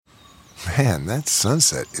Man, that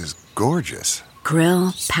sunset is gorgeous.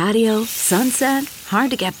 Grill, patio, sunset.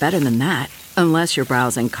 Hard to get better than that. Unless you're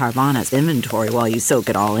browsing Carvana's inventory while you soak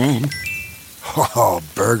it all in. Oh,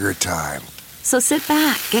 burger time. So sit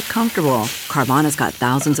back, get comfortable. Carvana's got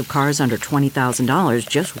thousands of cars under $20,000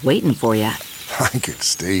 just waiting for you. I could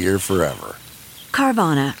stay here forever.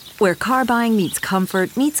 Carvana, where car buying meets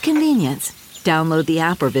comfort meets convenience. Download the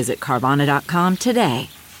app or visit Carvana.com today.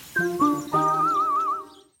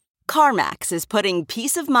 CarMax is putting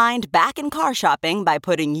peace of mind back in car shopping by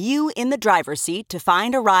putting you in the driver's seat to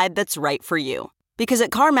find a ride that's right for you. Because at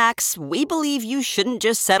CarMax, we believe you shouldn't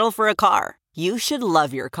just settle for a car. You should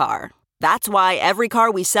love your car. That's why every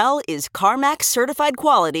car we sell is CarMax certified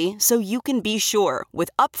quality, so you can be sure with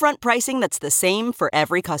upfront pricing that's the same for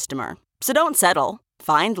every customer. So don't settle.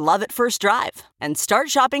 Find love at first drive and start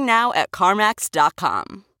shopping now at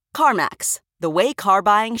CarMax.com. CarMax, the way car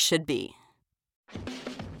buying should be.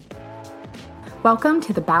 Welcome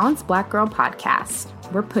to the Balanced Black Girl podcast.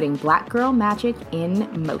 We're putting Black girl magic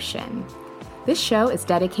in motion. This show is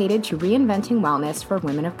dedicated to reinventing wellness for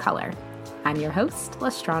women of color. I'm your host,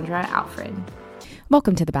 Lestrandra Alfred.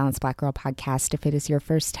 Welcome to the Balanced Black Girl podcast. If it is your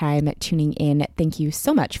first time tuning in, thank you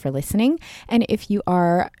so much for listening. And if you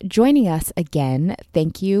are joining us again,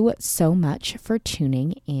 thank you so much for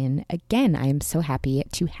tuning in again. I am so happy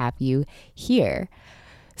to have you here.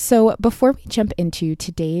 So before we jump into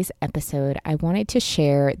today's episode, I wanted to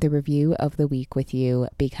share the review of the week with you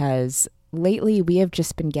because lately we have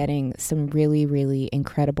just been getting some really, really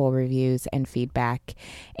incredible reviews and feedback,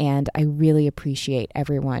 and I really appreciate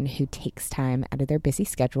everyone who takes time out of their busy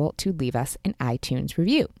schedule to leave us an iTunes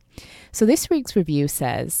review. So this week's review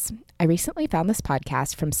says, I recently found this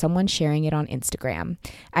podcast from someone sharing it on Instagram.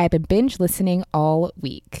 I have been binge listening all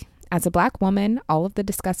week. As a Black woman, all of the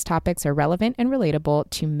discussed topics are relevant and relatable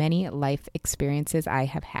to many life experiences I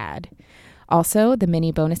have had. Also, the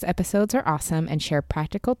mini bonus episodes are awesome and share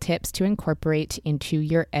practical tips to incorporate into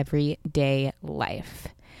your everyday life.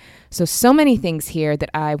 So many things here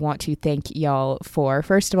that I want to thank y'all for.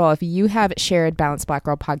 First of all, if you have shared Balanced Black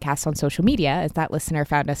Girl podcast on social media, as that listener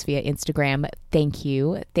found us via Instagram, thank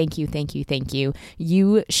you. Thank you, thank you, thank you.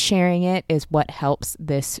 You sharing it is what helps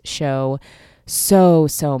this show so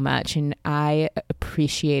much, and I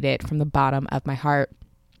appreciate it from the bottom of my heart.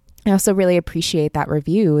 I also really appreciate that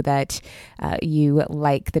review that you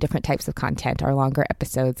like the different types of content, our longer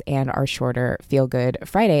episodes and our shorter Feel Good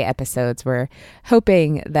Friday episodes. We're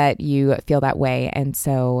hoping that you feel that way. And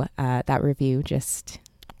so that review just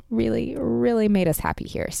really made us happy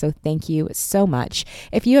here. So thank you so much.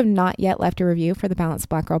 If you have not yet left a review for the Balanced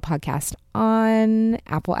Black Girl podcast on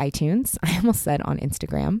Apple iTunes, I almost said on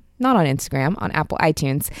Instagram, not on Instagram, on Apple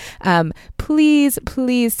iTunes,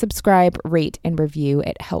 please subscribe, rate, and review.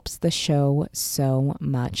 It helps the show so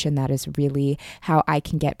much. And that is really how I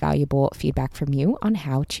can get valuable feedback from you on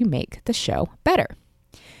how to make the show better.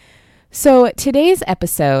 So today's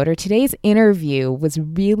episode or today's interview was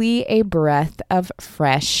really a breath of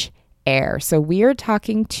fresh air. So we are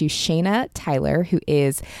talking to Shanna Tyler, who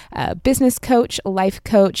is a business coach, life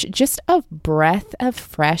coach, just a breath of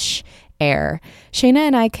fresh air. Shanna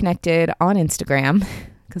and I connected on Instagram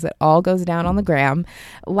because it all goes down on the gram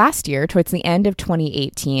last year towards the end of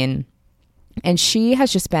 2018. And she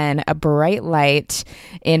has just been a bright light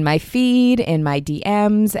in my feed, in my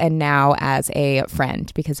DMs, and now as a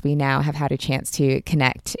friend, because we now have had a chance to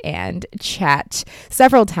connect and chat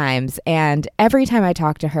several times. And every time I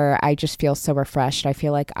talk to her, I just feel so refreshed. I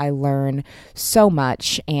feel like I learn so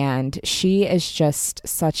much. And she is just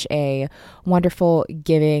such a wonderful,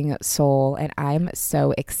 giving soul. And I'm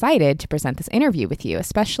so excited to present this interview with you,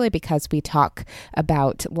 especially because we talk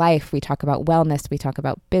about life, we talk about wellness, we talk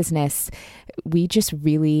about business. We just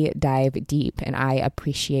really dive deep, and I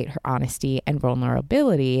appreciate her honesty and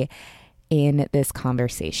vulnerability in this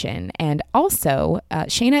conversation. And also,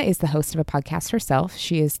 Shanna is the host of a podcast herself.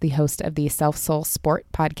 She is the host of the Self Soul Sport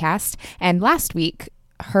podcast. And last week,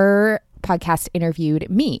 her podcast interviewed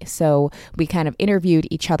me. So we kind of interviewed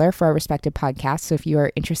each other for our respective podcasts. So if you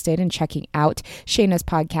are interested in checking out Shanna's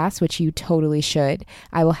podcast, which you totally should,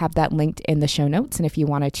 I will have that linked in the show notes. And if you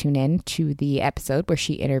want to tune in to the episode where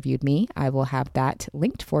she interviewed me, I will have that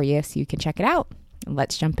linked for you so you can check it out.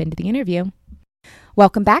 Let's jump into the interview.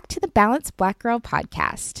 Welcome back to the Balanced Black Girl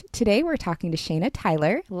podcast. Today we're talking to Shanna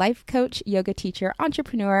Tyler, life coach, yoga teacher,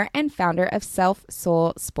 entrepreneur, and founder of Self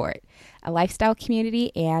Soul Sport, a lifestyle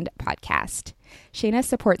community and podcast. Shanna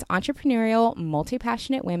supports entrepreneurial,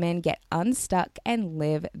 multi-passionate women get unstuck and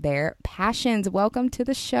live their passions. Welcome to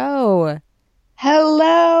the show.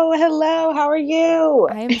 Hello. How are you?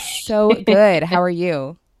 I am so good. How are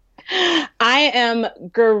you? I am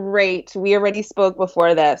great. We already spoke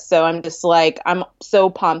before this, so I'm just like, I'm so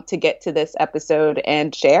pumped to get to this episode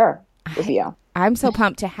and share with you. I'm so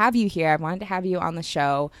pumped to have you here. I wanted to have you on the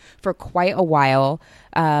show for quite a while,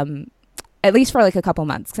 at least for like a couple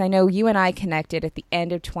months, because I know you and I connected at the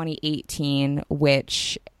end of 2018,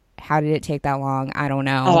 which, how did it take that long? I don't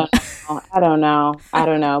know. I don't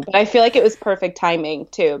know. But I feel like it was perfect timing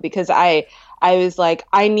too, because I was like,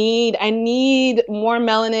 I need more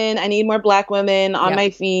melanin. I need more Black women on my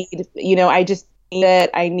feed. I just need it.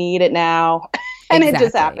 I need it now. And It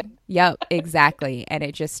just happened. Yep, exactly. And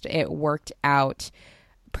it worked out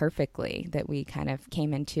perfectly that we kind of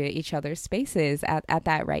came into each other's spaces at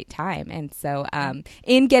that right time. And so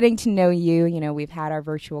in getting to know you, we've had our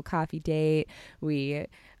virtual coffee date. We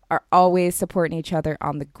are always supporting each other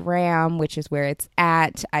on the gram, which is where it's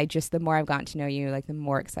at. The more I've gotten to know you, like the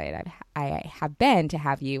more excited I have been to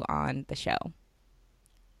have you on the show.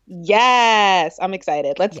 Yes, I'm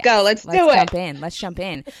excited. Let's go. Let's do it. Let's jump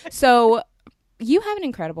in. So you have an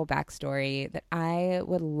incredible backstory that I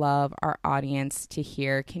would love our audience to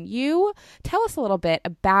hear. Can you tell us a little bit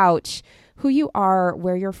about who you are,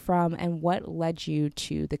 where you're from, and what led you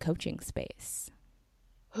to the coaching space?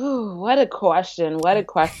 Ooh, what a question. It's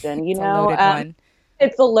a loaded one.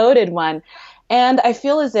 It's a loaded one. And I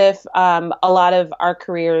feel as if a lot of our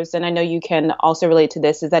careers, and I know you can also relate to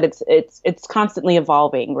this, is that it's constantly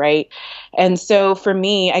evolving, right? And so for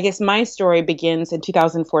me, I guess my story begins in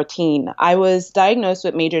 2014. I was diagnosed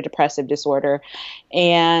with major depressive disorder,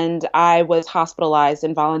 and I was hospitalized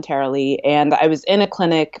involuntarily, and I was in a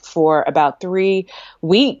clinic for about 3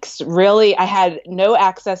 weeks. Really, I had no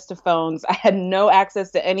access to phones. I had no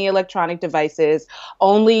access to any electronic devices,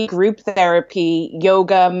 only group therapy,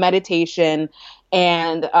 yoga, meditation,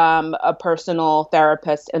 and a personal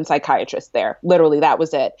therapist and psychiatrist there. Literally, that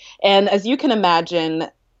was it. And as you can imagine,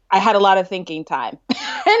 I had a lot of thinking time.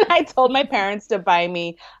 And I told my parents to buy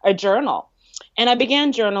me a journal. And I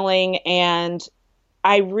began journaling, and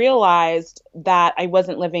I realized that I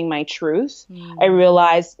wasn't living my truth. I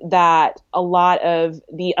realized that a lot of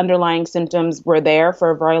the underlying symptoms were there for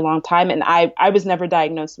a very long time. And I was never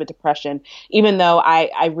diagnosed with depression, even though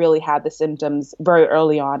I really had the symptoms very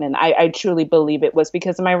early on. And I truly believe it was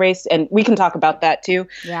because of my race. And we can talk about that too.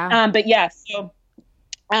 Yeah. But yeah,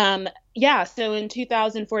 so in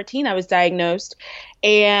 2014, I was diagnosed,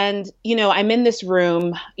 and, I'm in this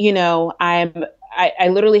room, I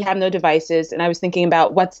literally have no devices, and I was thinking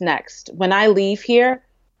about what's next. When I leave here,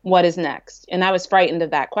 what is next? And I was frightened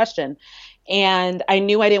of that question. And I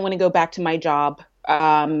knew I didn't want to go back to my job.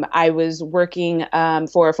 I was working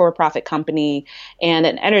for a for-profit company and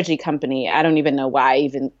an energy company. I don't even know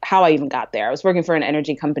how I even got there. I was working for an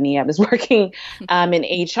energy company. I was working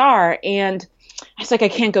in HR, and I was like, I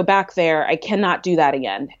can't go back there. I cannot do that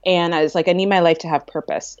again. And I was like, I need my life to have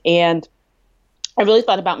purpose. And I really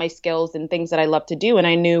thought about my skills and things that I love to do. And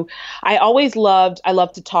I knew I love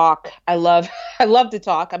to talk. I love to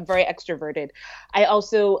talk. I'm very extroverted. I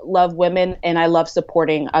also love women, and I love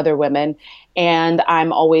supporting other women. And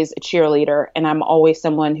I'm always a cheerleader, and I'm always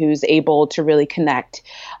someone who's able to really connect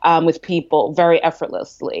with people very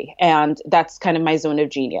effortlessly. And that's kind of my zone of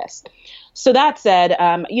genius. So that said,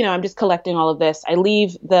 I'm just collecting all of this. I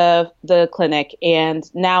leave the clinic, and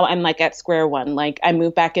now I'm like at square one. Like, I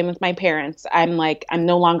moved back in with my parents. I'm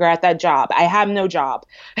no longer at that job. I have no job,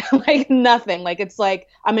 like nothing. Like, it's like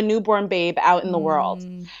I'm a newborn babe out in the world.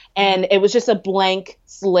 And it was just a blank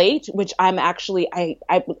slate, which I'm actually,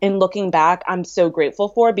 in looking back, I'm so grateful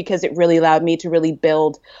for, because it really allowed me to really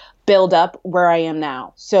build up where I am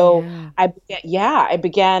now. So I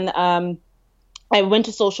began, I went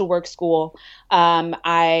to social work school. In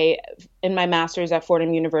my master's at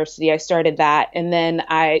Fordham University, I started that. And then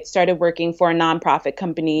I started working for a nonprofit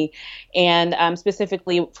company, and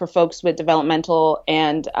specifically for folks with developmental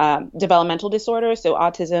disorders. So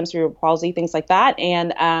autism, cerebral palsy, things like that.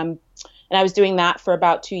 And I was doing that for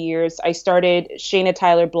about 2 years. I started Shanna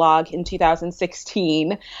Tyler blog in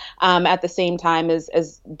 2016, at the same time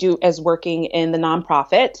as working in the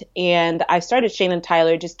nonprofit. And I started Shanna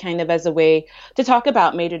Tyler just kind of as a way to talk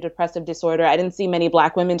about major depressive disorder. I didn't see many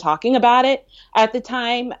Black women talking about it at the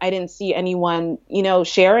time. I didn't see anyone,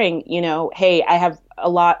 sharing, hey, I have a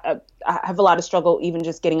lot of struggle even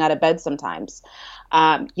just getting out of bed sometimes.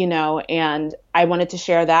 And I wanted to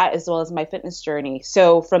share that as well as my fitness journey.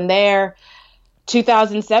 So from there,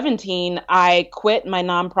 2017, I quit my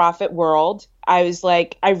nonprofit world. I was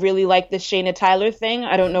like, I really like this Shanna Tyler thing.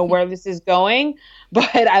 I don't know where this is going,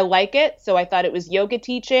 but I like it. So I thought it was yoga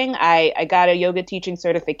teaching. I got a yoga teaching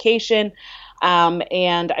certification.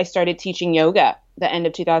 And I started teaching yoga the end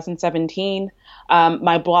of 2017.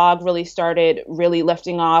 My blog really started really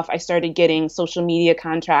lifting off. I started getting social media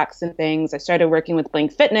contracts and things. I started working with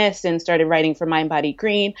Blink Fitness and started writing for Mind Body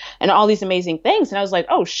Green and all these amazing things. And I was like,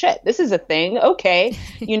 oh shit, this is a thing. Okay.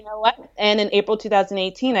 You know what? And in April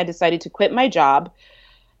 2018, I decided to quit my job.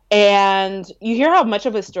 And you hear how much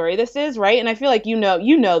of a story this is, right? And I feel like you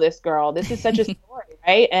know this girl. This is such a story,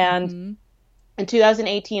 right? And in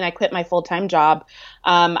 2018, I quit my full-time job.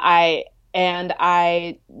 I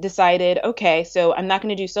decided, okay, so I'm not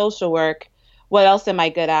going to do social work. What else am I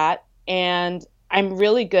good at? And I'm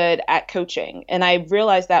really good at coaching. And I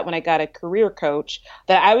realized that when I got a career coach,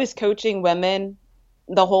 that I was coaching women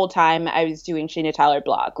the whole time I was doing Shanna Tyler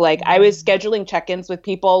blog. Like I was scheduling check-ins with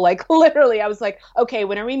people. Like literally, I was like, okay,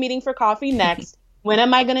 when are we meeting for coffee next? When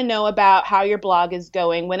am I going to know about how your blog is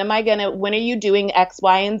going? When are you doing X,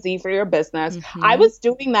 Y, and Z for your business? I was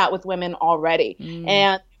doing that with women already.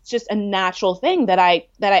 And it's just a natural thing that I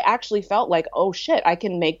actually felt like, oh shit, I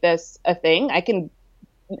can make this a thing. I can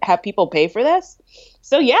have people pay for this.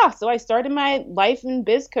 So I started my life and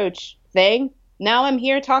biz coach thing. Now I'm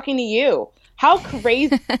here talking to you. How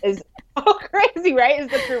crazy, right? Is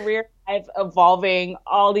the career life evolving,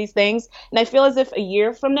 all these things. And I feel as if a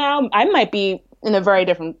year from now, I might be in a very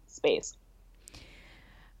different space.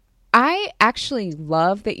 I actually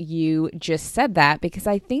love that you just said that, because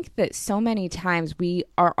I think that so many times we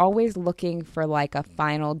are always looking for like a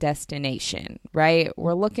final destination, right?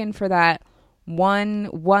 We're looking for that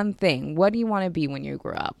one thing. What do you want to be when you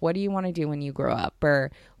grow up? What do you want to do when you grow up? Or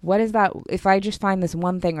what is that? If I just find this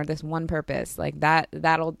one thing or this one purpose, like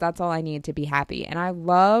that's all I need to be happy. And I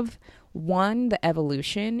love the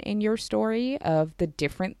evolution in your story of the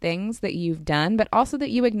different things that you've done, but also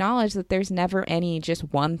that you acknowledge that there's never any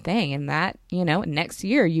just one thing, and that, next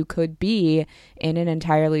year you could be in an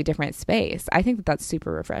entirely different space. I think that that's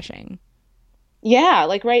super refreshing. Yeah,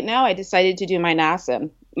 like right now I decided to do my NASM,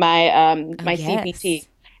 my CPT.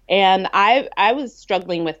 And I was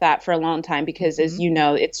struggling with that for a long time because as you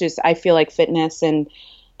know, it's just, I feel like fitness and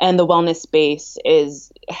the wellness space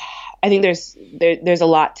is, I think there's a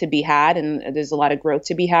lot to be had, and there's a lot of growth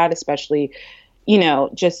to be had, especially,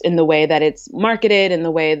 just in the way that it's marketed and the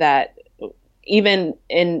way that even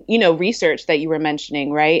in, research that you were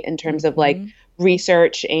mentioning, right? In terms of like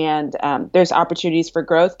research and there's opportunities for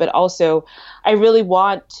growth, but also I really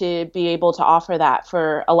want to be able to offer that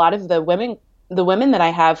for a lot of the women that I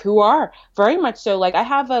have who are very much so, like I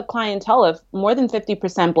have a clientele of more than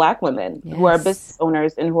 50% Black women who are business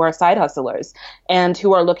owners and who are side hustlers and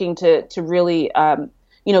who are looking to really,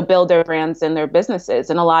 build their brands and their businesses.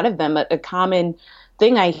 And a lot of them, a common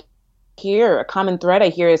thing a common thread I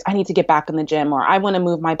hear is I need to get back in the gym, or I want to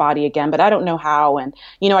move my body again, but I don't know how. And,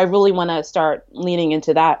 I really want to start leaning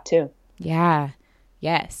into that too. Yeah.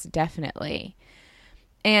 Yes, definitely.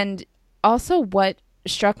 And also what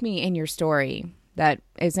struck me in your story that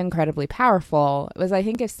is incredibly powerful was, I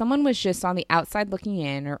think if someone was just on the outside looking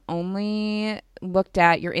in, or only looked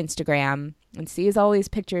at your Instagram and sees all these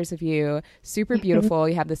pictures of you, super beautiful,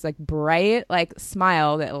 you have this like bright like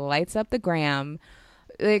smile that lights up the gram,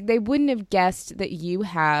 like they wouldn't have guessed that you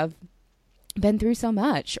have been through so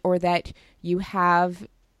much, or that you have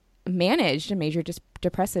managed a major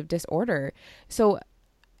depressive disorder. So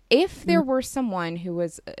if there were someone who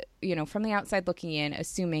was, from the outside looking in,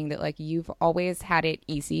 assuming that like you've always had it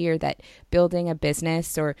easy, or that building a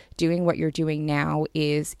business or doing what you're doing now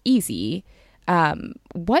is easy,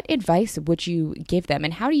 what advice would you give them?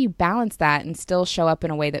 And how do you balance that and still show up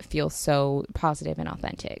in a way that feels so positive and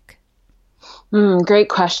authentic? Great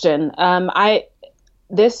question.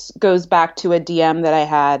 This goes back to a DM that I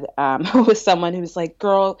had with someone who was like,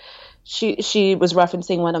 girl, she was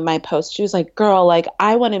referencing one of my posts. She was like, girl, like,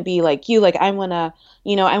 I want to be like you. Like, I want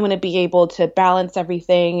to be able to balance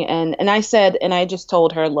everything. And I said, and I just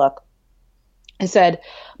told her, look, I said,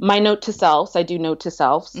 my note to selves, I do note to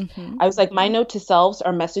selves. I was like, my note to selves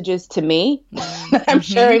are messages to me that I'm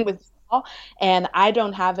sharing with people, and I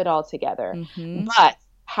don't have it all together. But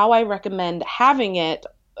how I recommend having it,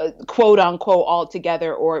 quote unquote, all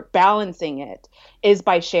together, or balancing it, is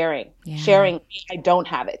by sharing. Sharing, I don't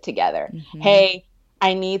have it together. Hey,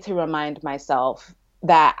 I need to remind myself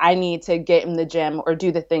that I need to get in the gym or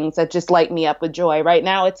do the things that just light me up with joy. Right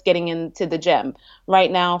now, it's getting into the gym. Right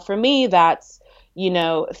now, for me, that's,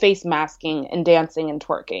 face masking and dancing and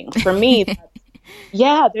twerking. For me,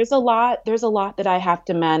 there's a lot that I have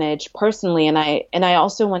to manage personally. And I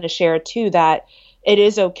also want to share too that, it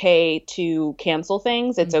is okay to cancel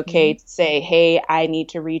things. It's okay to say, hey, I need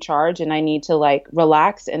to recharge and I need to like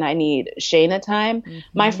relax and I need Shayna time.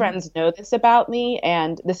 My friends know this about me,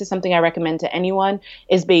 and this is something I recommend to anyone,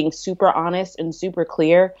 is being super honest and super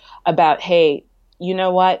clear about, hey, you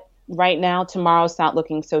know what? Right now, tomorrow's not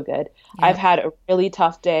looking so good. Yeah. I've had a really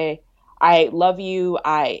tough day. I love you.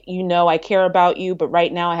 I care about you, but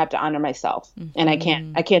right now I have to honor myself and I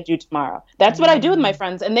can't do tomorrow. That's what I do with my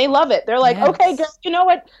friends and they love it. They're like, okay, girl, you know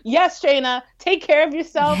what? Yes, Shayna, take care of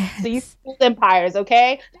yourself. So you build empires.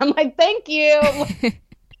 Okay. I'm like, thank you.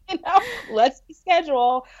 Let's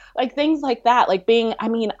schedule like things like that. Like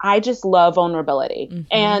I just love vulnerability.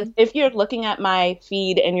 And if you're looking at my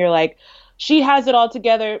feed and you're like, she has it all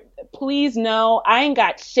together, please know I ain't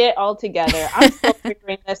got shit all together. I'm still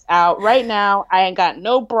figuring this out right now. I ain't got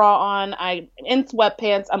no bra on. I'm in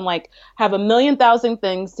sweatpants. I'm like, have 1,000,000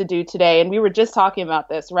 things to do today. And we were just talking about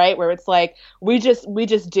this, right? Where it's like, we just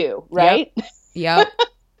do, right? Yep.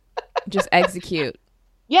 Just execute.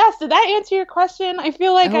 Yes. Did that answer your question? I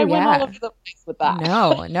feel like I went all over the place with that.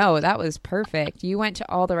 No, that was perfect. You went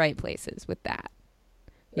to all the right places with that.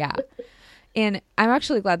 Yeah. And I'm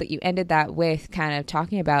actually glad that you ended that with kind of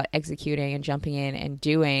talking about executing and jumping in and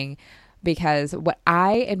doing, because what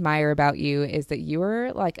I admire about you is that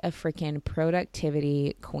you're like a freaking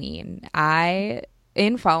productivity queen.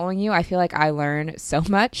 In following you, I feel like I learn so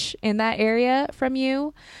much in that area from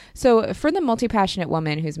you. So for the multi-passionate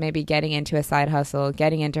woman who's maybe getting into a side hustle,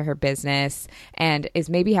 getting into her business, and is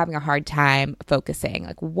maybe having a hard time focusing,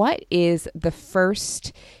 like what is the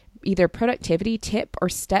first either productivity tip or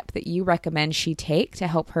step that you recommend she take to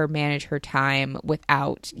help her manage her time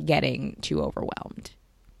without getting too overwhelmed?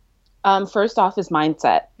 First off is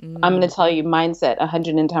mindset. I'm going to tell you mindset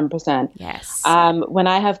 110%. Yes. When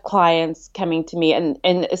I have clients coming to me, and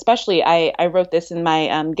especially I wrote this in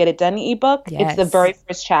my Get It Done ebook. Yes. It's the very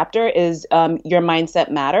first chapter is your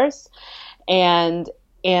mindset matters. And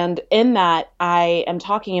in that, I am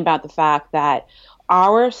talking about the fact that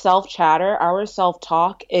our self-chatter, our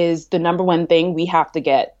self-talk is the number one thing we have to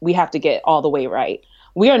get all the way right.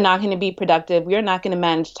 We are not going to be productive. We are not going to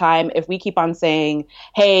manage time if we keep on saying,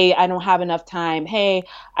 hey, I don't have enough time. Hey,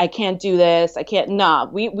 I can't do this. I can't. No,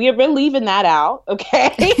 we're leaving that out.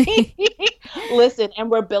 Okay. Listen, and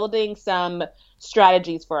we're building some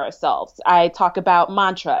strategies for ourselves. I talk about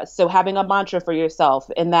mantras. So having a mantra for yourself,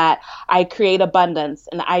 in that I create abundance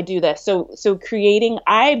and I do this. So creating,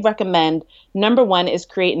 I recommend number one is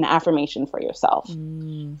create an affirmation for yourself.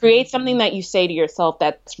 Create something that you say to yourself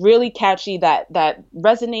that's really catchy, that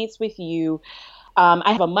resonates with you.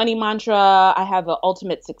 I have a money mantra. I have an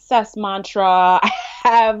ultimate success mantra. I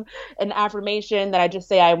have an affirmation that I just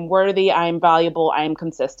say, I am worthy, I am valuable, I am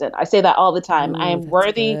consistent. I say that all the time. I am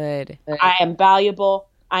worthy, I am valuable,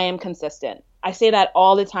 I am consistent. I say that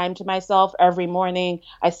all the time to myself every morning.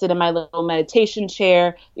 I sit in my little meditation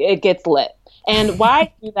chair. It gets lit. And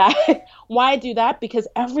why do that? Why do that? Because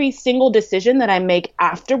every single decision that I make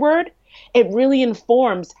afterward, it really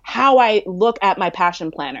informs how I look at my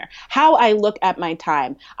passion planner, how I look at my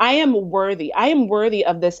time. I am worthy. I am worthy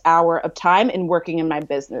of this hour of time in working in my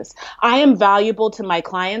business. I am valuable to my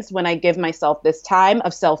clients when I give myself this time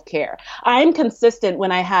of self-care. I am consistent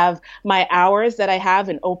when I have my hours that I have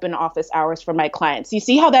in open office hours for my clients. You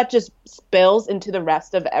see how that just spills into the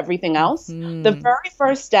rest of everything else? The very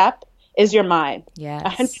first step is your mind. Yes.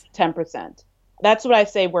 110%. That's what I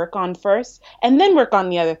say work on first, and then work on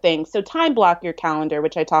the other things. So time block your calendar,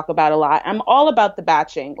 which I talk about a lot. I'm all about the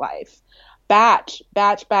batching life. Batch.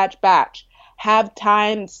 Have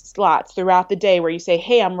time slots throughout the day where you say,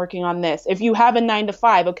 hey, I'm working on this. If you have a 9 to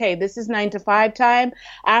 5, okay, this is 9 to 5 time.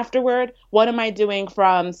 Afterward, what am I doing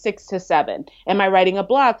from 6 to 7? Am I writing a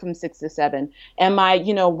blog from 6 to 7? Am I,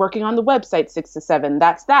 working on the website 6 to 7?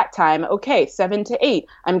 That's that time. Okay, 7 to 8.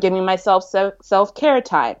 I'm giving myself self-care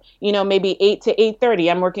time. Maybe 8 to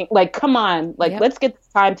 8:30. I'm working. Like, come on. Like, Let's get this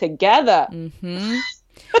time together.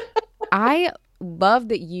 I love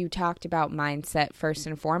that you talked about mindset first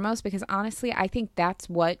and foremost, because honestly, I think that's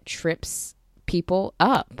what trips people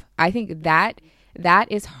up. I think that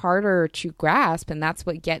is harder to grasp, and that's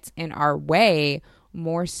what gets in our way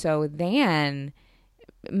more so than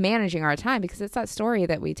managing our time, because it's that story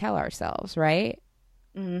that we tell ourselves, right?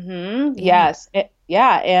 Yes. And,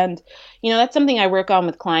 that's something I work on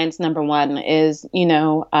with clients. Number one is,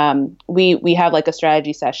 we have like a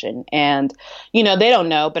strategy session, and, they don't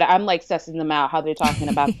know, but I'm like sussing them out how they're talking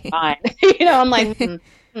about the mind. I'm like,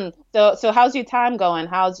 So how's your time going?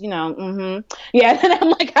 How's, Yeah. And I'm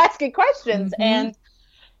like asking questions, and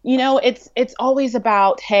it's always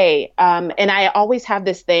about, hey, and I always have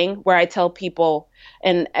this thing where I tell people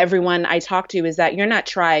and everyone I talk to is that you're not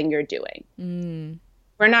trying, you're doing.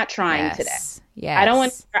 We're not trying today. Yes. I don't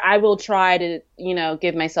want, I will try to,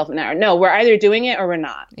 give myself an hour. No, we're either doing it or we're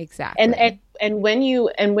not. Exactly. And when you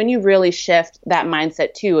really shift that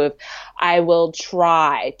mindset too of I will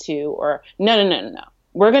try to, or no.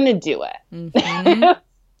 We're going to do it.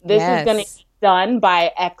 This is going to be done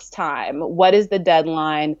by X time. What is the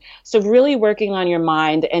deadline? So really working on your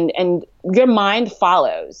mind and your mind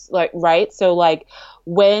follows, right? So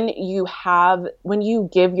when you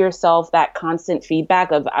give yourself that constant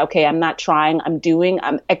feedback of, okay, I'm not trying, I'm doing,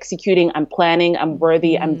 I'm executing, I'm planning, I'm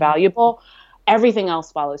worthy, I'm valuable, everything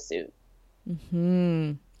else follows suit.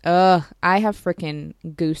 I have freaking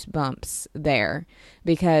goosebumps there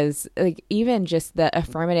because even just the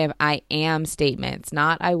affirmative I am statements,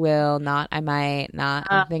 not I will, not I might, not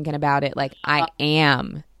I'm thinking about it, I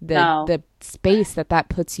am, the space that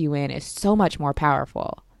puts you in is so much more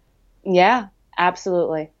powerful. Yeah,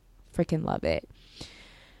 absolutely. Freaking love it.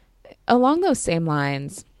 Along those same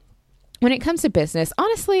lines, when it comes to business,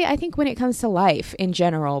 honestly, I think when it comes to life in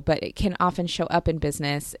general, but it can often show up in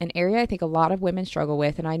business, an area I think a lot of women struggle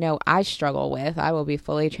with, and I know I struggle with, I will be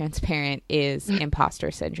fully transparent, is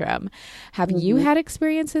imposter syndrome. Have you had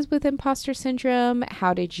experiences with imposter syndrome?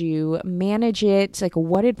 How did you manage it?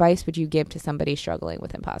 What advice would you give to somebody struggling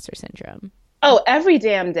with imposter syndrome? Oh, every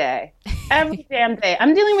damn day. Every damn day.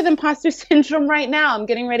 I'm dealing with imposter syndrome right now. I'm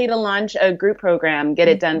getting ready to launch a group program, Get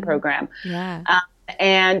It Done program. Yeah.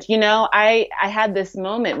 And, I had this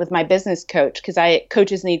moment with my business coach because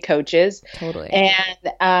coaches need coaches. Totally.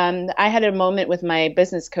 And I had a moment with my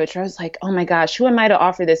business coach where I was like, oh my gosh, who am I to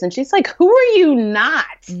offer this? And she's like, who are you not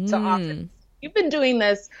to offer this? You've been doing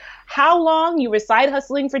this how long? You were side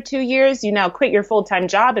hustling for 2 years. You now quit your full-time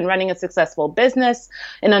job and running a successful business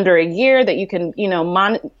in under a year that you can,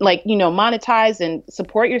 monetize and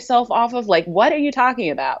support yourself off of. What are you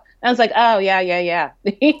talking about? And I was like, oh, yeah.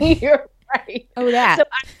 You're right. Oh, yeah. So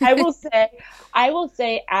I will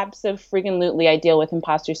say absolutely I deal with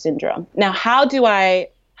imposter syndrome. Now, how do I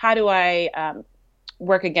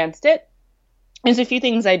work against it? There's a few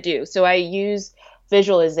things I do. So I use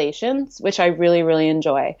visualizations, which I really, really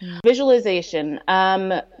enjoy. Visualization,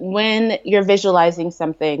 when you're visualizing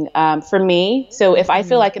something, for me, so if I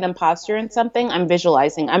feel like an imposter in something, I'm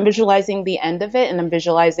visualizing the end of it, and I'm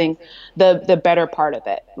visualizing the better part of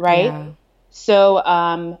it, right? Yeah. So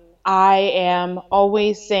I am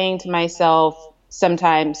always saying to myself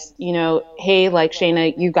sometimes, hey,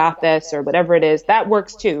 Shanna, you got this, or whatever it is. That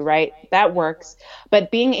works too, right? That works.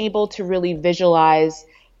 But being able to really visualize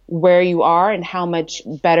where you are and how much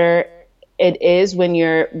better it is when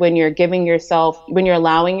you're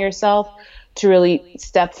allowing yourself to really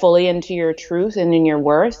step fully into your truth and in your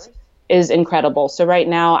worth is incredible. So right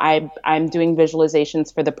now I'm doing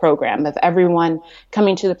visualizations for the program of everyone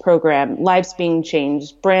coming to the program, lives being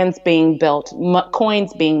changed, brands being built,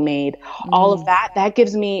 coins being made, all of that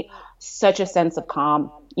gives me such a sense of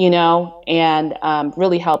calm, and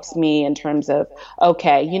really helps me in terms of,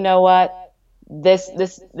 okay, you know what? This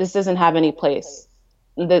doesn't have any place.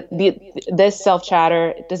 This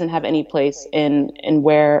self-chatter doesn't have any place in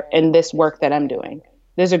this work that I'm doing.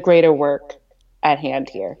 There's a greater work at hand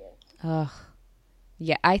here.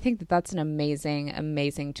 Yeah, I think that's an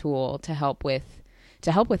amazing tool to help with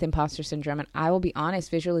imposter syndrome. And I will be honest,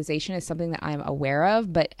 visualization is something that I'm aware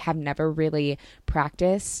of, but have never really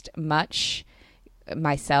practiced much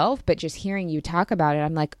myself. But just hearing you talk about it,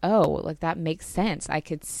 I'm like, oh, that makes sense. I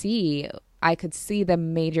could see the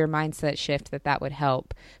major mindset shift that would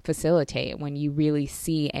help facilitate when you really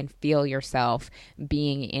see and feel yourself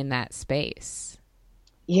being in that space.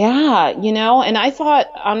 Yeah, and I thought,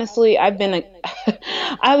 honestly, I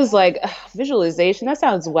was like, visualization, that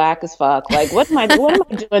sounds whack as fuck. What am I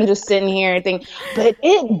doing just sitting here and thinking, but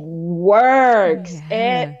it works.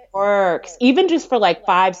 Yeah. It works. Even just for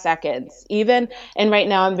 5 seconds, and right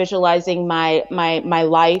now I'm visualizing my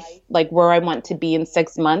life, where I want to be in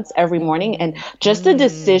 6 months every morning, and just the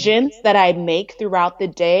decisions that I make throughout the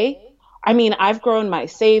day. I mean, I've grown my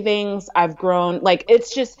savings. I've grown,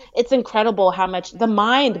 it's incredible how much the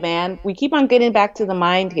mind, man, we keep on getting back to the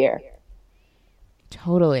mind here.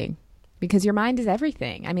 Totally. Because your mind is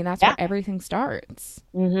everything. I mean, that's where everything starts.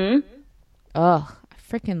 Mm-hmm. Oh, I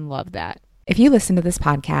freaking love that. If you listen to this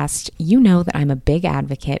podcast, you know that I'm a big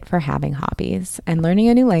advocate for having hobbies, and learning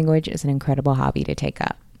a new language is an incredible hobby to take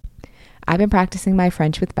up. I've been practicing my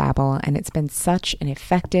French with Babbel, and it's been such an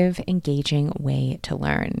effective, engaging way to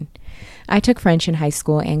learn. I took French in high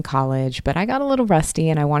school and college, but I got a little rusty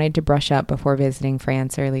and I wanted to brush up before visiting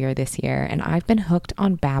France earlier this year, and I've been hooked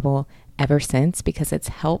on Babbel ever since because it's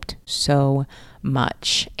helped so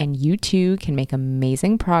much. And you too can make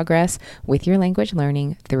amazing progress with your language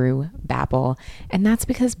learning through Babbel. And that's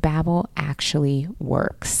because Babbel actually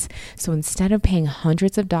works. So instead of paying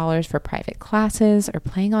hundreds of dollars for private classes or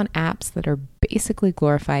playing on apps that are basically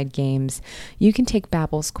glorified games, you can take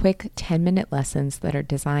Babbel's quick 10-minute lessons that are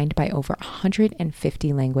designed by over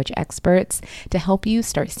 150 language experts to help you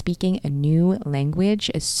start speaking a new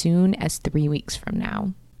language as soon as 3 weeks from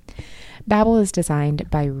now. Babbel is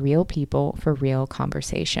designed by real people for real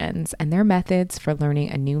conversations, and their methods for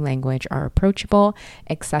learning a new language are approachable,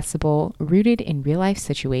 accessible, rooted in real-life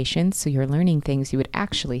situations, so you're learning things you would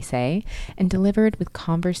actually say, and delivered with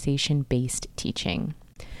conversation-based teaching.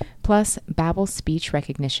 Plus, Babbel's speech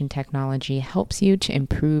recognition technology helps you to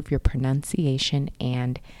improve your pronunciation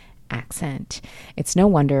and accent. It's no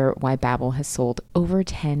wonder why Babbel has sold over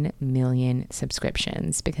 10 million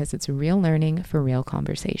subscriptions, because it's real learning for real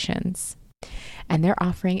conversations. And they're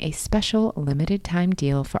offering a special limited time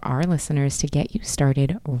deal for our listeners to get you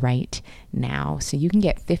started right now. So you can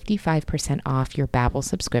get 55% off your Babbel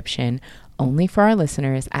subscription only for our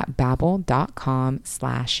listeners at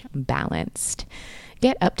babbel.com/balanced.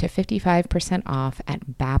 Get up to 55% off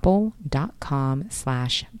at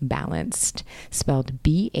babbel.com/balanced, spelled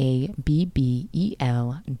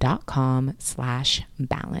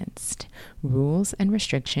BABBEL.com/balanced. Rules and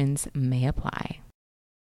restrictions may apply.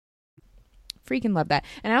 Freaking love that.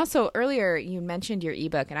 And I also, earlier you mentioned your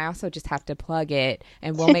ebook, and I also just have to plug it,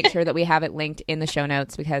 and we'll make sure that we have it linked in the show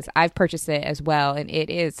notes because I've purchased it as well, and it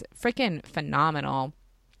is freaking phenomenal.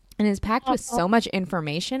 And it's packed with so much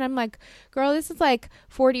information. I'm like, girl, this is like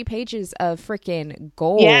 40 pages of freaking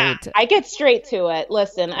gold. Yeah, I get straight to it.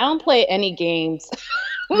 Listen, I don't play any games.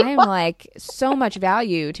 I'm like, so much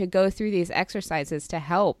value to go through these exercises to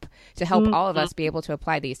help all of us be able to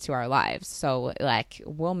apply these to our lives. So like,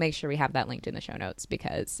 we'll make sure we have that linked in the show notes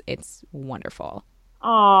because it's wonderful.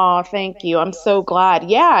 Oh, thank you. I'm so glad.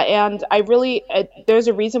 Yeah. And I really, there's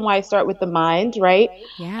a reason why I start with the mind, right?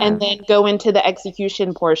 Yeah. And then go into the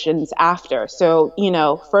execution portions after. So,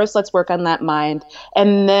 first let's work on that mind.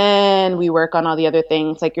 And then we work on all the other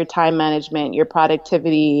things like your time management, your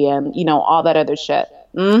productivity, and, all that other shit.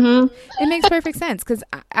 Mm-hmm. It makes perfect sense because,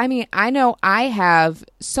 I mean, I know I have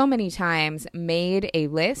so many times made a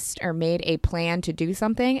list or made a plan to do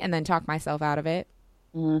something and then talk myself out of it.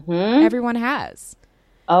 Mm-hmm. Everyone has.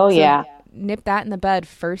 Oh, so yeah. Nip that in the bud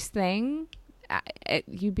first thing,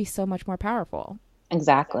 you'd be so much more powerful.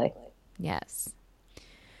 Exactly. Yes.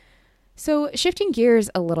 So shifting gears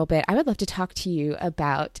a little bit, I would love to talk to you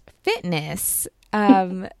about fitness.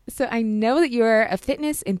 So I know that you're a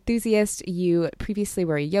fitness enthusiast. You previously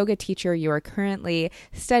were a yoga teacher. You are currently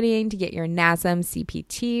studying to get your NASM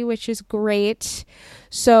CPT, which is great.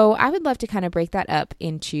 So I would love to kind of break that up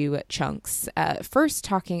into chunks. First,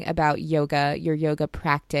 talking about yoga, your yoga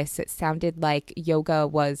practice. It sounded like yoga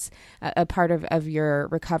was a part of your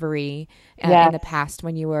recovery in the past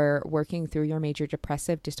when you were working through your major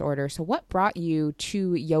depressive disorder. So what brought you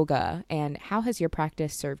to yoga and how has your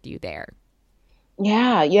practice served you there?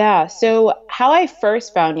 Yeah. So how I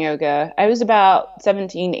first found yoga, I was about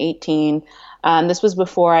 17, 18. This was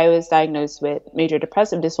before I was diagnosed with major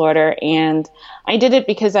depressive disorder. And I did it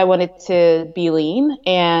because I wanted to be lean.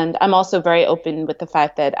 And I'm also very open with the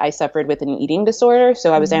fact that I suffered with an eating disorder.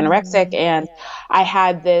 So I was anorexic and I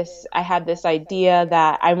had this idea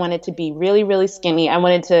that I wanted to be really, really skinny. I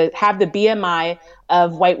wanted to have the BMI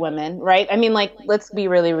of white women, right? I mean, like, let's be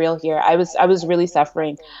really real here. I was really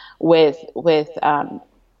suffering with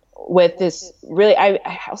this really, I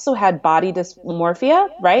also had body dysmorphia,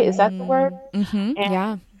 right? Is that the word? Mm-hmm.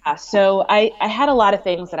 Yeah. So I had a lot of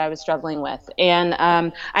things that I was struggling with. And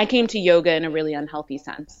I came to yoga in a really unhealthy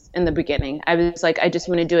sense in the beginning. I was like, I just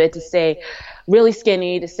want to do it to stay really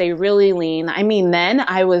skinny, to stay really lean. I mean, then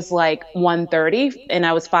I was like 130 and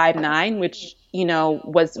I was 5'9", which,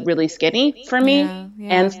 was really skinny for me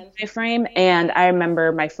and my frame. And I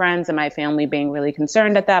remember my friends and my family being really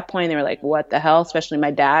concerned at that point. They were like, what the hell? Especially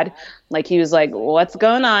my dad. Like, he was like, what's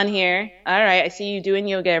going on here? All right, I see you doing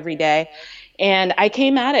yoga every day. And I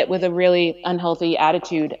came at it with a really unhealthy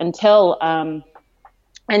attitude until I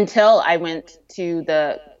went to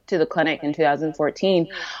to the clinic in 2014,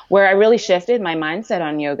 where I really shifted my mindset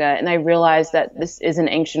on yoga. And I realized that this is an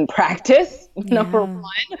ancient practice. Number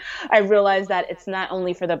one, I realized that it's not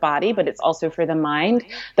only for the body, but it's also for the mind,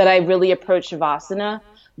 that I really approach Shavasana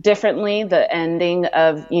differently, the ending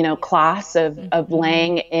of, class of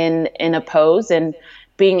laying in a pose and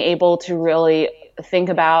being able to really think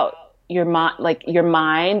about your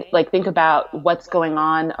mind, like think about what's going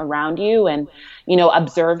on around you and,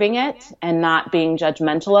 observing it and not being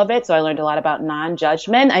judgmental of it. So I learned a lot about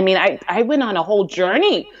non-judgment. I mean, I went on a whole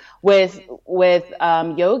journey with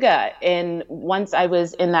yoga, and once I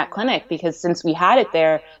was in that clinic, because since we had it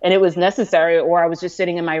there and it was necessary, or I was just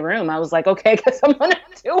sitting in my room, I was like, okay, I guess I'm gonna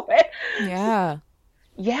do it. Yeah.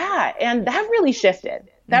 Yeah. And that really shifted.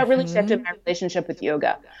 That really shifted my relationship with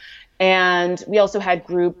yoga. And we also had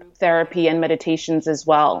group therapy and meditations as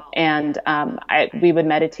well. And we would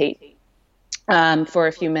meditate for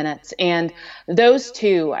a few minutes. And those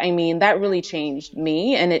two, I mean, that really changed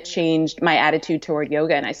me, and it changed my attitude toward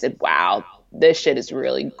yoga. And I said, wow, this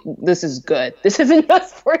is good. This isn't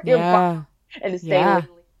just for your body and stay.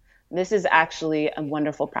 This is actually a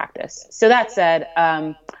wonderful practice. So that said,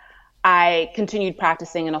 I continued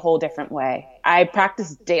practicing in a whole different way. I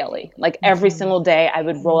practiced daily, like every single day. I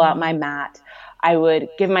would roll out my mat. I would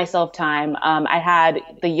give myself time. I had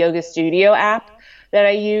the Yoga Studio app that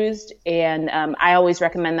I used, and I always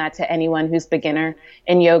recommend that to anyone who's beginner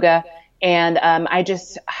in yoga. And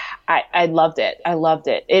I loved it. I loved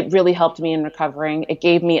it. It really helped me in recovering. It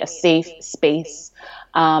gave me a safe space.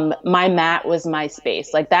 My mat was my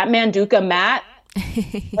space. Like that Manduka mat.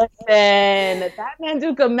 Listen, that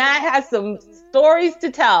Manduka mat has some stories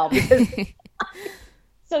to tell.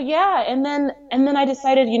 So yeah, and then I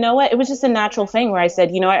decided, you know what? It was just a natural thing where I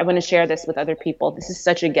said, you know what? I want to share this with other people. This is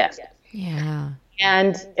such a gift. Yeah.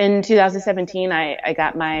 And in 2017, I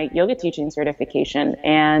got my yoga teaching certification,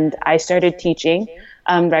 and I started teaching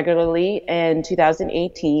regularly. In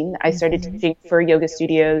 2018, I started teaching for yoga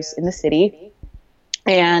studios in the city,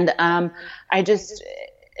 and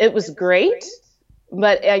it was great.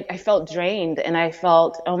 But I felt drained, and I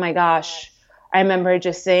felt, oh my gosh, I remember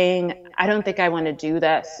just saying, I don't think I want to do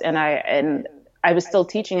this. And I was still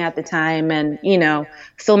teaching at the time, and,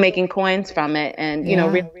 still making coins from it. And,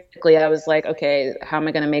 realistically, I was like, okay, how am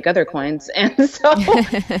I going to make other coins? And so,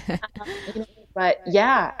 but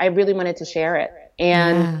yeah, I really wanted to share it.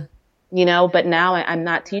 And, but now I'm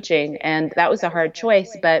not teaching, and that was a hard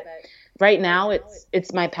choice. But right now,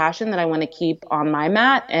 it's my passion that I want to keep on my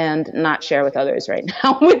mat and not share with others right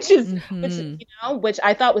now, which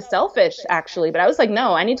I thought was selfish actually. But I was like,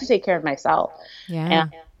 no, I need to take care of myself. Yeah.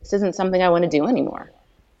 And this isn't something I want to do anymore.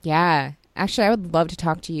 Yeah. Actually, I would love to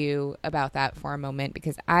talk to you about that for a moment,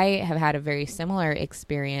 because I have had a very similar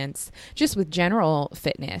experience just with general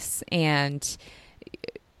fitness, and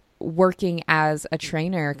working as a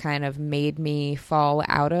trainer kind of made me fall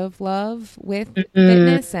out of love with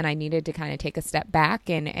fitness, and I needed to kind of take a step back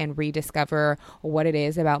and rediscover what it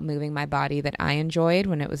is about moving my body that I enjoyed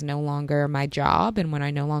when it was no longer my job and when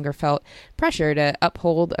I no longer felt pressure to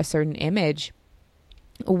uphold a certain image.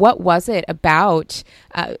 What was it about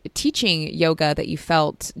teaching yoga that you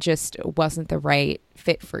felt just wasn't the right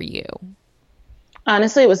fit for you?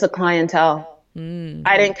 Honestly, it was the clientele.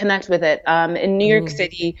 I didn't connect with it. In New York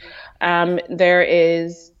City, there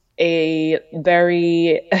is a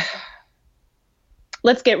very,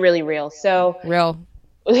 let's get really real. So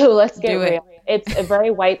let's get real. It's a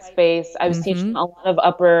very white space. I was teaching a lot of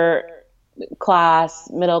upper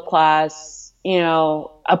class, middle class,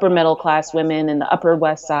 upper middle class women in the Upper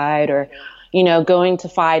West Side, or, going to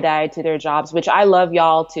FIDI to their jobs, which I love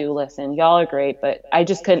y'all too. Listen, y'all are great, but I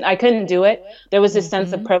couldn't do it. There was this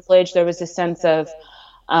sense of privilege. There was this sense of,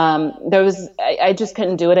 I just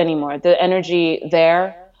couldn't do it anymore. The energy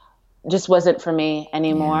there just wasn't for me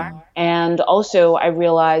anymore. Yeah. And also I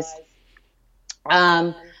realized,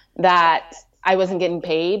 that I wasn't getting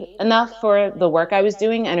paid enough for the work I was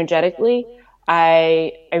doing energetically.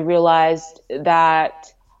 I realized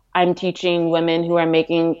that I'm teaching women who are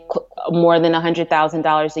making more than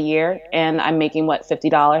 $100,000 a year, and I'm making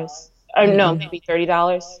 $50, or no, maybe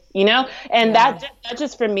 $30, and that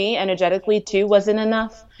just for me energetically too wasn't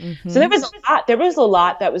enough. So there was a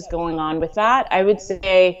lot that was going on with that. I would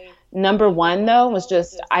say number one though was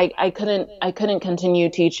just I couldn't continue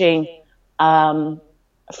teaching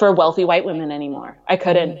for wealthy white women anymore. I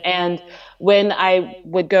couldn't. And when I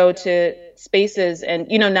would go to spaces, and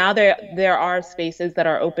now there are spaces that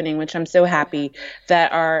are opening, which I'm so happy,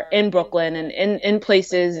 that are in Brooklyn and in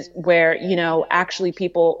places where actually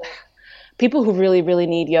people people who really, really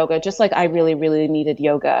need yoga, just like I really, really needed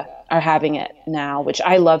yoga, are having it now, which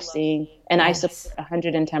I love seeing. And I support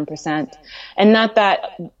 110%. And not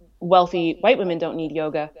that wealthy white women don't need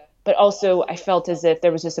yoga, but also I felt as if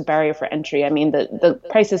there was just a barrier for entry. I mean, the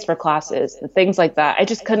prices for classes, the things like that. I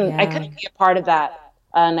just couldn't, I couldn't be a part of that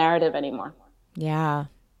narrative anymore. Yeah,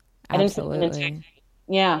 Absolutely. absolutely.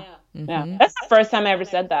 Yeah. Yeah. That's the first time I ever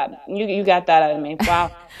said that. You got that out of me. Wow.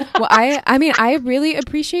 Well, I mean, I really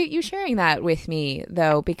appreciate you sharing that with me,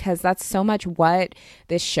 though, because that's so much what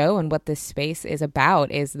this show and what this space is about,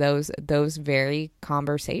 is those very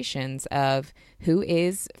conversations of who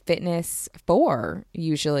is fitness for,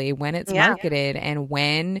 usually when it's marketed, and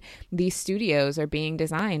when these studios are being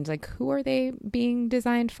designed, like, who are they being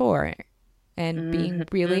designed for? And being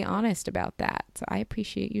really honest about that. So I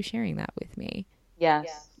appreciate you sharing that with me.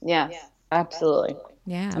 Yes, absolutely.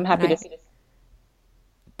 Yeah. I'm happy to see this.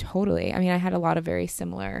 Totally. I mean, I had a lot of very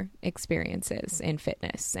similar experiences in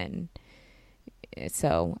fitness, and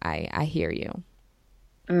so I hear you.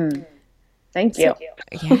 Thank you.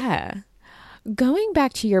 Yeah. Going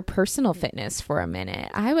back to your personal fitness for a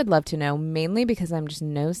minute, I would love to know, mainly because I'm just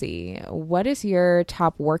nosy, what is your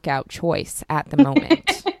top workout choice at the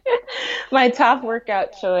moment? My top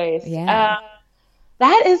workout choice. Yeah.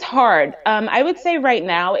 That is hard. I would say right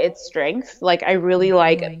now it's strength. Like, I really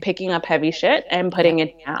like picking up heavy shit and putting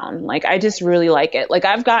it down. Like, I just really like it. Like,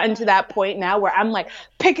 I've gotten to that point now where I'm like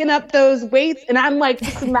picking up those weights and I'm like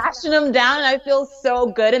smashing them down, and I feel so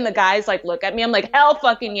good. And the guys like look at me. I'm like, hell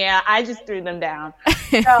fucking yeah, I just threw them down.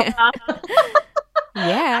 So,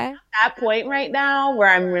 yeah. at that point right now where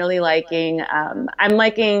I'm really liking, I'm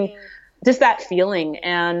liking just that feeling.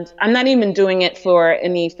 And I'm not even doing it for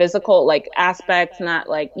any physical like aspects, not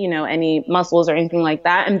like, any muscles or anything like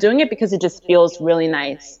that. I'm doing it because it just feels really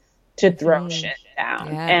nice to throw shit down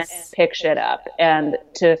and pick shit up. And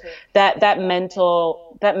to that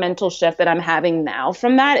mental shift that I'm having now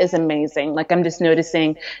from that is amazing. Like, I'm just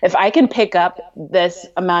noticing if I can pick up this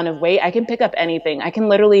amount of weight, I can pick up anything. I can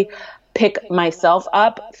literally pick myself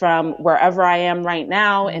up from wherever I am right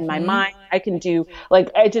now in my mind. I can do, like,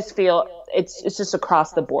 I just feel it's just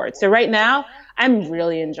across the board. So right now I'm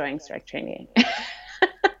really enjoying strength training.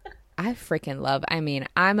 I freaking love, I mean,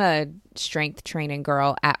 I'm a strength training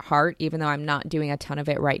girl at heart, even though I'm not doing a ton of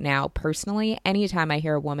it right now. Personally, anytime I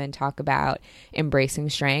hear a woman talk about embracing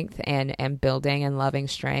strength and building and loving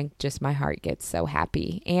strength, just my heart gets so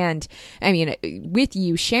happy. And I mean, with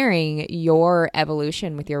you sharing your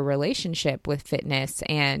evolution with your relationship with fitness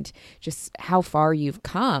and just how far you've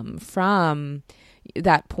come from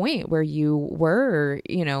that point where you were,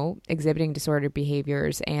 exhibiting disordered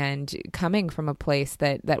behaviors and coming from a place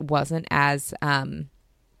that wasn't as,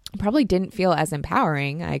 probably didn't feel as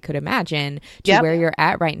empowering, I could imagine, to where you're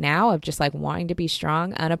at right now of just like wanting to be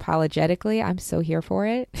strong unapologetically. I'm so here for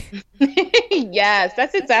it. Yes,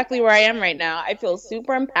 that's exactly where I am right now. I feel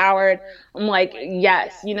super empowered. I'm like,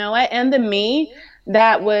 yes, you know what? And the me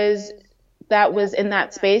that was in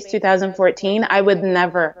that space, 2014, I would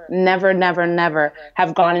never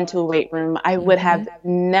have gone into a weight room. I would have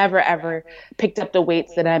never, ever picked up the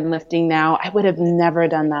weights that I'm lifting now. I would have never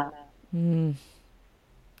done that.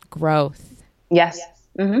 Growth. Yes.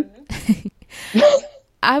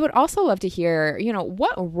 I would also love to hear,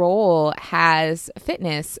 what role has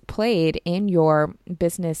fitness played in your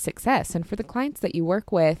business success? And for the clients that you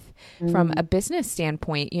work with from a business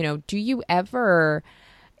standpoint, do you ever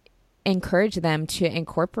encourage them to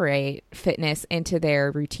incorporate fitness into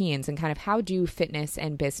their routines, and kind of how do fitness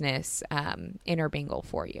and business intermingle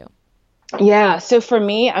for you? Yeah. So for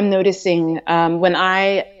me, I'm noticing when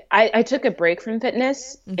I took a break from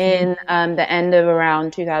fitness in the end of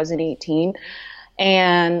around 2018.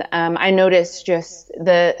 And I noticed just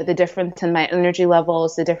the difference in my energy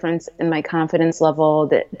levels, the difference in my confidence level,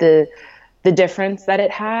 the difference that it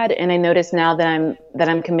had. And I noticed now that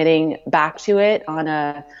I'm committing back to it on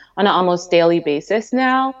an almost daily basis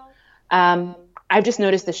now. I've just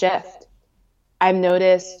noticed the shift. I've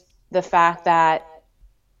noticed the fact that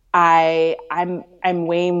I'm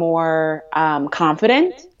way more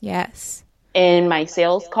confident. Yes. In my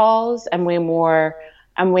sales calls. I'm way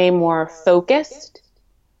more focused.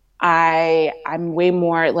 I'm way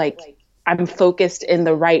more like, I'm focused in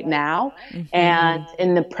the right now and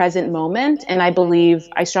in the present moment. And I believe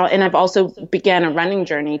and I've also began a running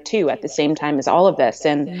journey too at the same time as all of this.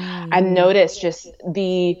 And I've noticed just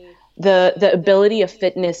the ability of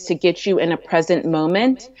fitness to get you in a present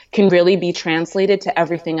moment can really be translated to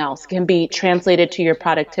everything else, can be translated to your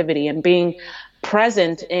productivity and being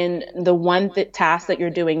present in the one task that you're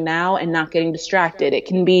doing now and not getting distracted. It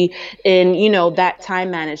can be in, that time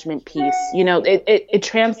management piece. It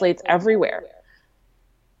translates everywhere.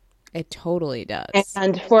 It totally does.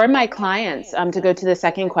 And for my clients, to go to the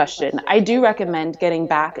second question, I do recommend getting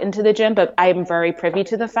back into the gym, but I am very privy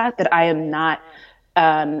to the fact that I am not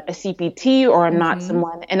a CPT, or I'm not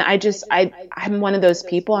someone, and I'm one of those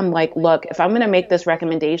people. I'm like, look, if I'm going to make this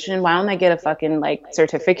recommendation, why don't I get a fucking like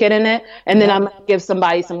certificate in it? And then I'm going to give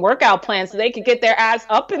somebody some workout plans so they could get their ass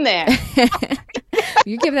up in there.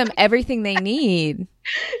 You give them everything they need.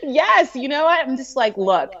 Yes. You know what? I'm just like,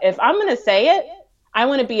 look, if I'm going to say it, I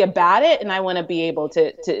want to be about it, and I want to be able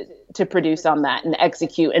to produce on that and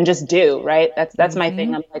execute and just do, right? That's my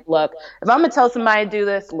thing. I'm like, look, if I'm going to tell somebody to do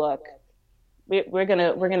this, look, we're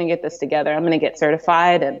gonna get this together. I'm gonna get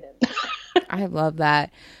certified, and I love that.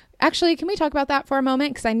 Actually, can we talk about that for a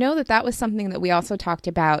moment? Because I know that was something that we also talked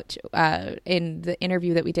about in the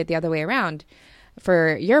interview that we did the other way around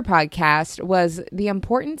for your podcast, was the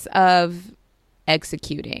importance of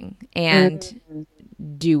executing and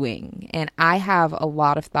doing. And I have a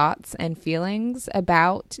lot of thoughts and feelings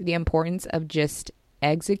about the importance of just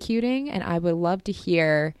executing, and I would love to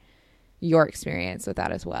hear your experience with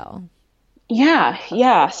that as well.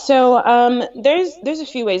 Yeah. So there's a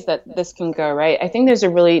few ways that this can go, right? I think there's a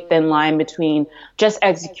really thin line between just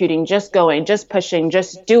executing, just going, just pushing,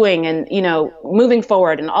 just doing, and moving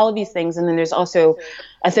forward, and all of these things. And then there's also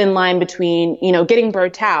a thin line between getting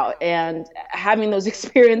burnt out and having those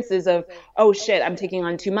experiences of, oh shit, I'm taking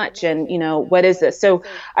on too much, and what is this? So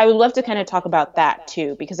I would love to kind of talk about that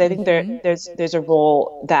too, because I think there's a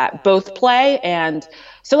role that both play. And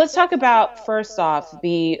so let's talk about, first off,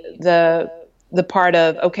 the part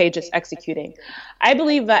of, okay, just executing. I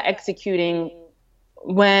believe that executing,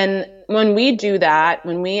 when we do that,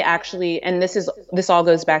 when we actually, and this all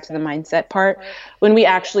goes back to the mindset part, when we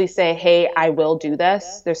actually say, hey, I will do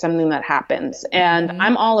this, there's something that happens. And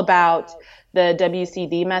I'm all about the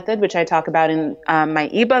WCD method, which I talk about in my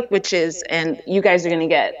ebook, which is, and you guys are going to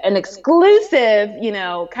get an exclusive,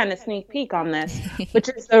 kind of sneak peek on this, which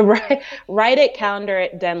is the write it, calendar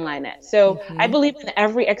it, deadline it. So I believe in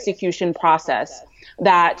every execution process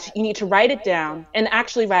that you need to write it down, and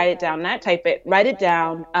actually write it down, not type it, write it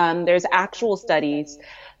down. There's actual studies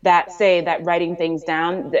that say that writing things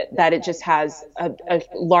down, that it just has a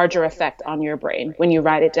larger effect on your brain when you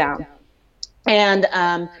write it down. And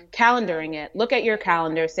calendaring it, look at your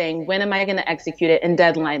calendar saying, when am I going to execute it, and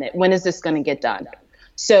deadline it? When is this going to get done?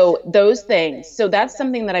 So those things. So that's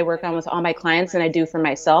something that I work on with all my clients, and I do for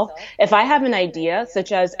myself. If I have an idea,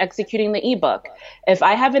 such as executing the ebook, if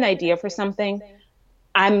I have an idea for something,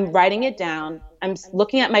 I'm writing it down. I'm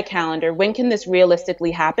looking at my calendar. When can this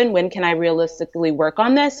realistically happen? When can I realistically work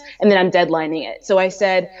on this? And then I'm deadlining it. So I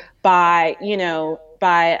said by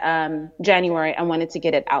January, I wanted to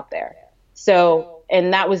get it out there. So,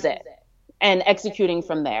 and that was it. And executing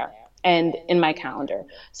from there and in my calendar.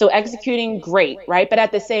 So executing, great, right? But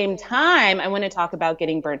at the same time, I want to talk about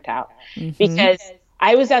getting burnt out, because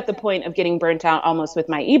I was at the point of getting burnt out almost with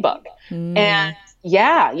my ebook. And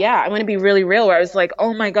yeah, I want to be really real, where I was like,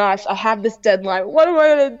 oh my gosh, I have this deadline. What am I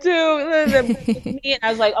going to do? And I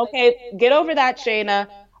was like, okay, get over that, Shayna.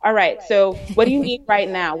 All right. So what do you need right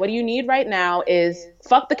now? What you need right now is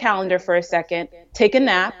fuck the calendar for a second, take a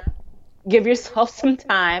nap, give yourself some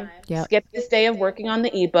time, skip this day of working on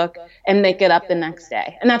the ebook, and make it up the next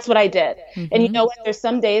day. And that's what I did. And you know what? There's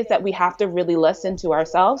some days that we have to really listen to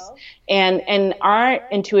ourselves, and our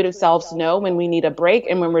intuitive selves know when we need a break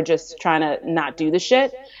and when we're just trying to not do the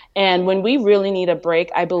shit. And when we really need a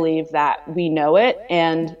break, I believe that we know it,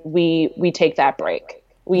 and we take that break.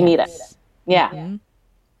 We need it. Yeah.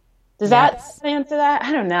 Does that answer that?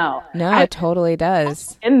 I don't know. No, it totally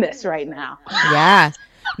does. I'm in this right now. Yeah.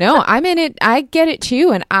 No, I'm in it. I get it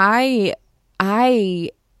too. And I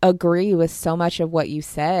agree with so much of what you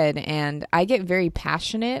said. And I get very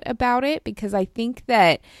passionate about it, because I think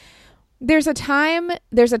that there's a time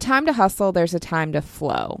to hustle. There's a time to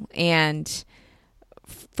flow. And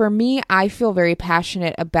for me, I feel very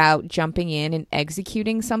passionate about jumping in and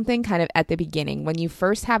executing something kind of at the beginning. When you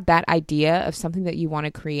first have that idea of something that you want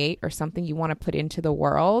to create or something you want to put into the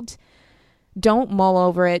world, don't mull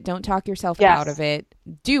over it. Don't talk yourself out of it.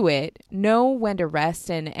 Do it. Know when to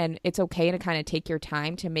rest, and it's okay to kind of take your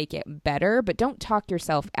time to make it better, but don't talk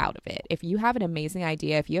yourself out of it. If you have an amazing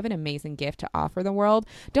idea, if you have an amazing gift to offer the world,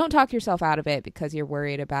 don't talk yourself out of it because you're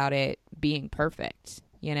worried about it being perfect,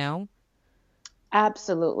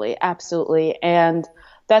 Absolutely. And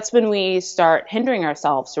that's when we start hindering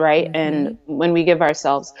ourselves, right? And when we give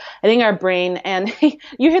ourselves, I think our brain, and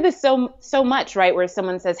you hear this so much, right? Where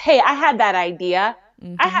someone says, "Hey, I had that idea.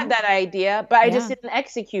 I had that idea, but I just didn't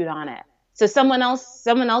execute on it." So someone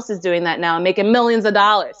else is doing that now and making millions of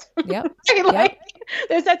dollars. Yep. Like,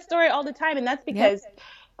 there's that story all the time. And that's because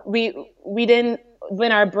we didn't,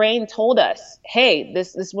 when our brain told us, hey,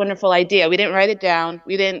 this wonderful idea, we didn't write it down.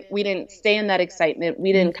 We didn't stay in that excitement.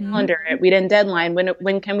 We didn't calendar it. We didn't deadline.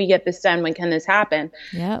 When can we get this done? When can this happen?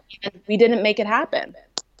 Yep. And we didn't make it happen.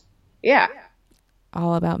 Yeah.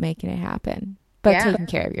 All about making it happen, but taking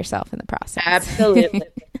care of yourself in the process. Absolutely.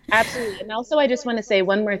 Absolutely. And also, I just want to say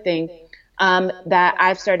one more thing that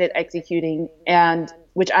I've started executing, and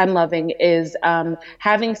which I'm loving, is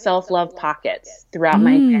having self-love pockets throughout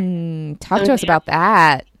my day. Talk to us about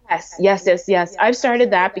that. Yes. I've started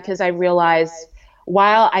that because I realized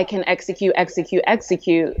while I can execute,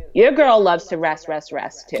 your girl loves to rest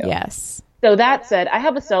too. Yes. So that said, I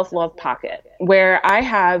have a self-love pocket where I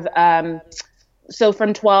have, so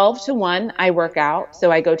from 12 to 1, I work out.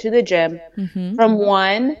 So I go to the gym. From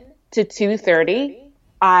 1 to 2:30,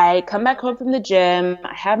 I come back home from the gym,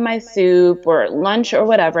 I have my soup or lunch or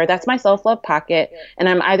whatever. That's my self-love pocket. And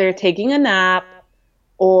I'm either taking a nap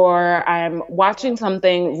or I'm watching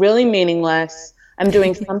something really meaningless. I'm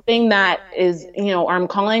doing something that is, or I'm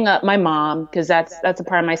calling up my mom, because that's a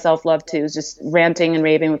part of my self-love too, is just ranting and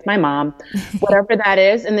raving with my mom, whatever that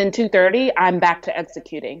is. And then 2:30, I'm back to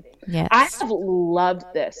executing. Yes. I have loved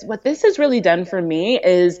this. What this has really done for me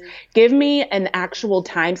is give me an actual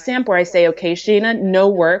timestamp where I say, okay, Shanna, no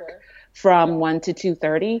work from 1 to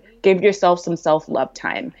 2:30. Give yourself some self-love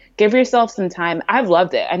time. Give yourself some time. I've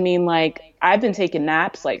loved it. I mean, like, I've been taking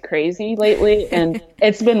naps like crazy lately, and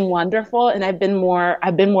it's been wonderful. And I've been more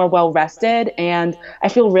well rested, and I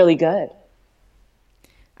feel really good.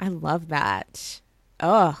 I love that.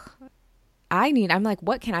 I'm like,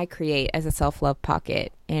 what can I create as a self-love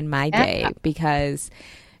pocket in my day? Because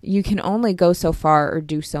you can only go so far or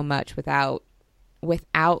do so much without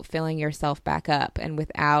filling yourself back up and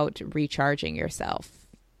without recharging yourself.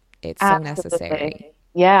 It's so necessary.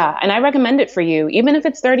 Yeah. And I recommend it for you, even if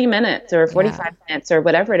it's 30 minutes or 45 minutes or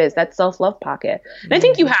whatever it is, that self-love pocket. And I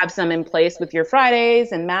think you have some in place with your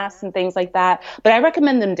Fridays and masks and things like that, but I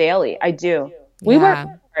recommend them daily. I do. We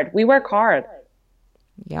work hard.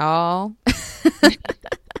 Y'all.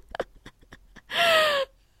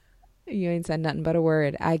 You ain't said nothing but a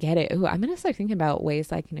word. I get it. Ooh, I'm going to start thinking about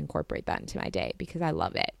ways I can incorporate that into my day because I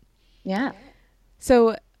love it. Yeah.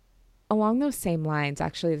 So along those same lines,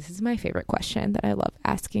 actually, this is my favorite question that I love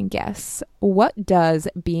asking guests. What does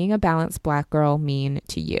being a balanced Black girl mean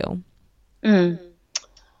to you?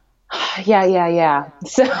 Yeah.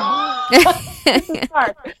 So this is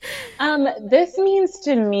hard. This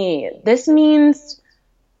means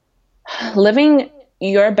living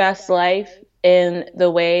your best life in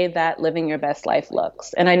the way that living your best life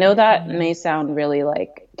looks. And I know that may sound really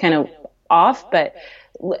like kind of off, but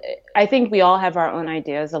I think we all have our own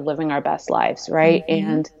ideas of living our best lives, right?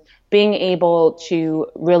 And being able to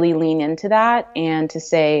really lean into that and to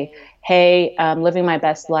say, hey, living my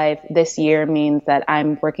best life this year means that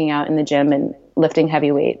I'm working out in the gym and lifting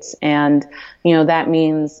heavy weights. And, that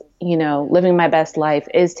means, living my best life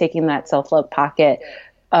is taking that self-love pocket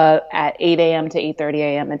at 8 a.m. to 8:30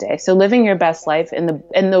 a.m. a day. So living your best life in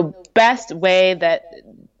the best way that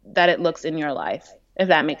it looks in your life, if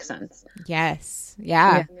that makes sense. Yes.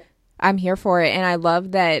 Yeah. I'm here for it. And I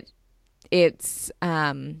love that it's,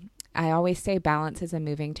 I always say balance is a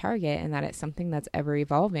moving target and that it's something that's ever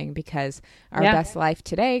evolving because our best life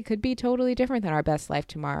today could be totally different than our best life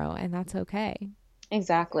tomorrow. And that's okay.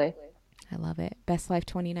 Exactly. I love it. Best life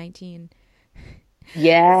 2019.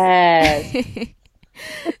 Yes.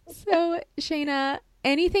 So, Shanna,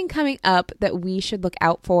 anything coming up that we should look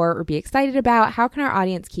out for or be excited about? How can our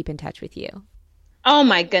audience keep in touch with you? Oh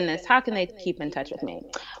my goodness. How can they keep in touch with me?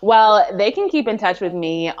 Well, they can keep in touch with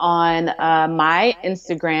me on my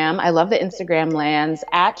Instagram. I love the Instagram lands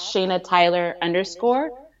at Shanna Tyler _.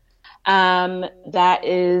 That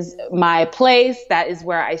is my place. That is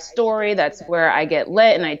where I story. That's where I get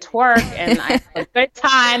lit and I twerk and I have a good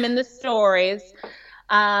time in the stories.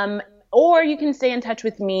 Or you can stay in touch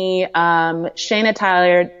with me,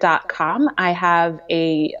 shannatyler.com. I have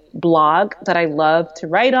a blog that I love to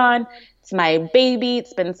write on. It's my baby.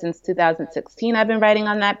 It's been since 2016 I've been writing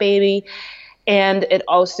on that baby. And it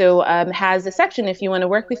also has a section if you want to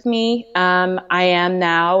work with me. I am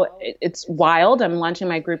now, it's wild. I'm launching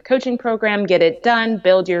my group coaching program, Get It Done,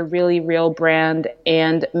 Build Your Really Real Brand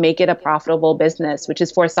and Make It a Profitable Business, which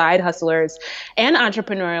is for side hustlers and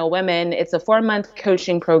entrepreneurial women. It's a 4-month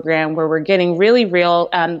coaching program where we're getting really real.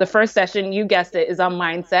 The first session, you guessed it, is on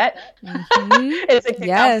mindset. It's a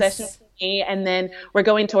kickoff session. And then we're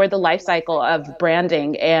going toward the life cycle of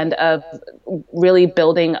branding and of really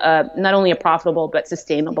building not only a profitable but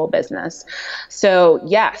sustainable business. So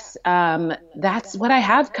yes, that's what I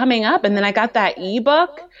have coming up. And then I got that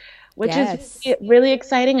ebook, which is really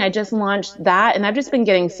exciting. I just launched that, and I've just been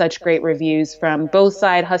getting such great reviews from both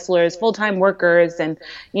side hustlers, full-time workers, and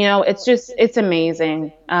it's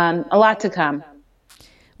amazing. A lot to come.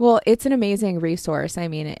 Well, it's an amazing resource. I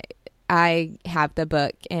mean, I have the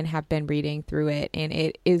book and have been reading through it, and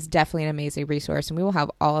it is definitely an amazing resource. And we will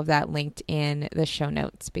have all of that linked in the show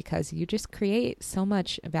notes because you just create so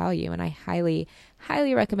much value. And I highly,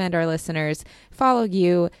 highly recommend our listeners follow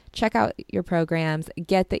you, check out your programs,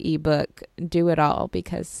 get the ebook, do it all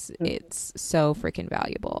because it's so freaking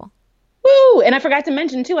valuable. Woo! And I forgot to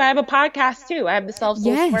mention too, I have a podcast too. I have the Self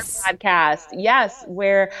Soul Sport podcast. Yes,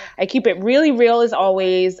 where I keep it really real as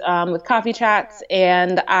always, with coffee chats.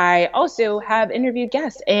 And I also have interviewed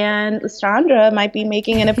guests, and Chandra might be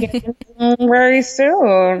making an appearance very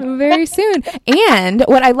soon. Very soon. And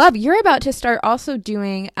what I love, you're about to start also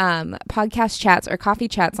doing podcast chats or coffee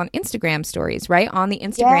chats on Instagram stories, right? On the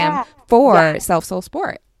Instagram for Self Soul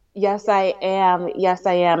Sport. Yes, I am.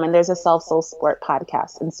 And there's a Self Soul Sport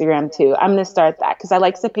podcast Instagram too. I'm going to start that because I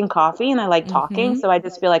like sipping coffee and I like talking. So I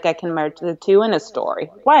just feel like I can merge the two in a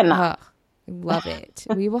story. Why not? Love it.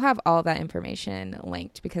 We will have all that information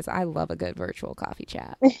linked because I love a good virtual coffee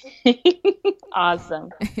chat. Awesome.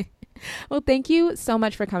 Well, thank you so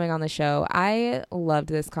much for coming on the show. I loved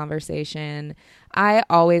this conversation. I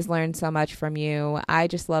always learn so much from you. I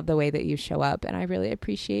just love the way that you show up, and I really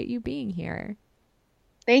appreciate you being here.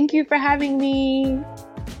 Thank you for having me.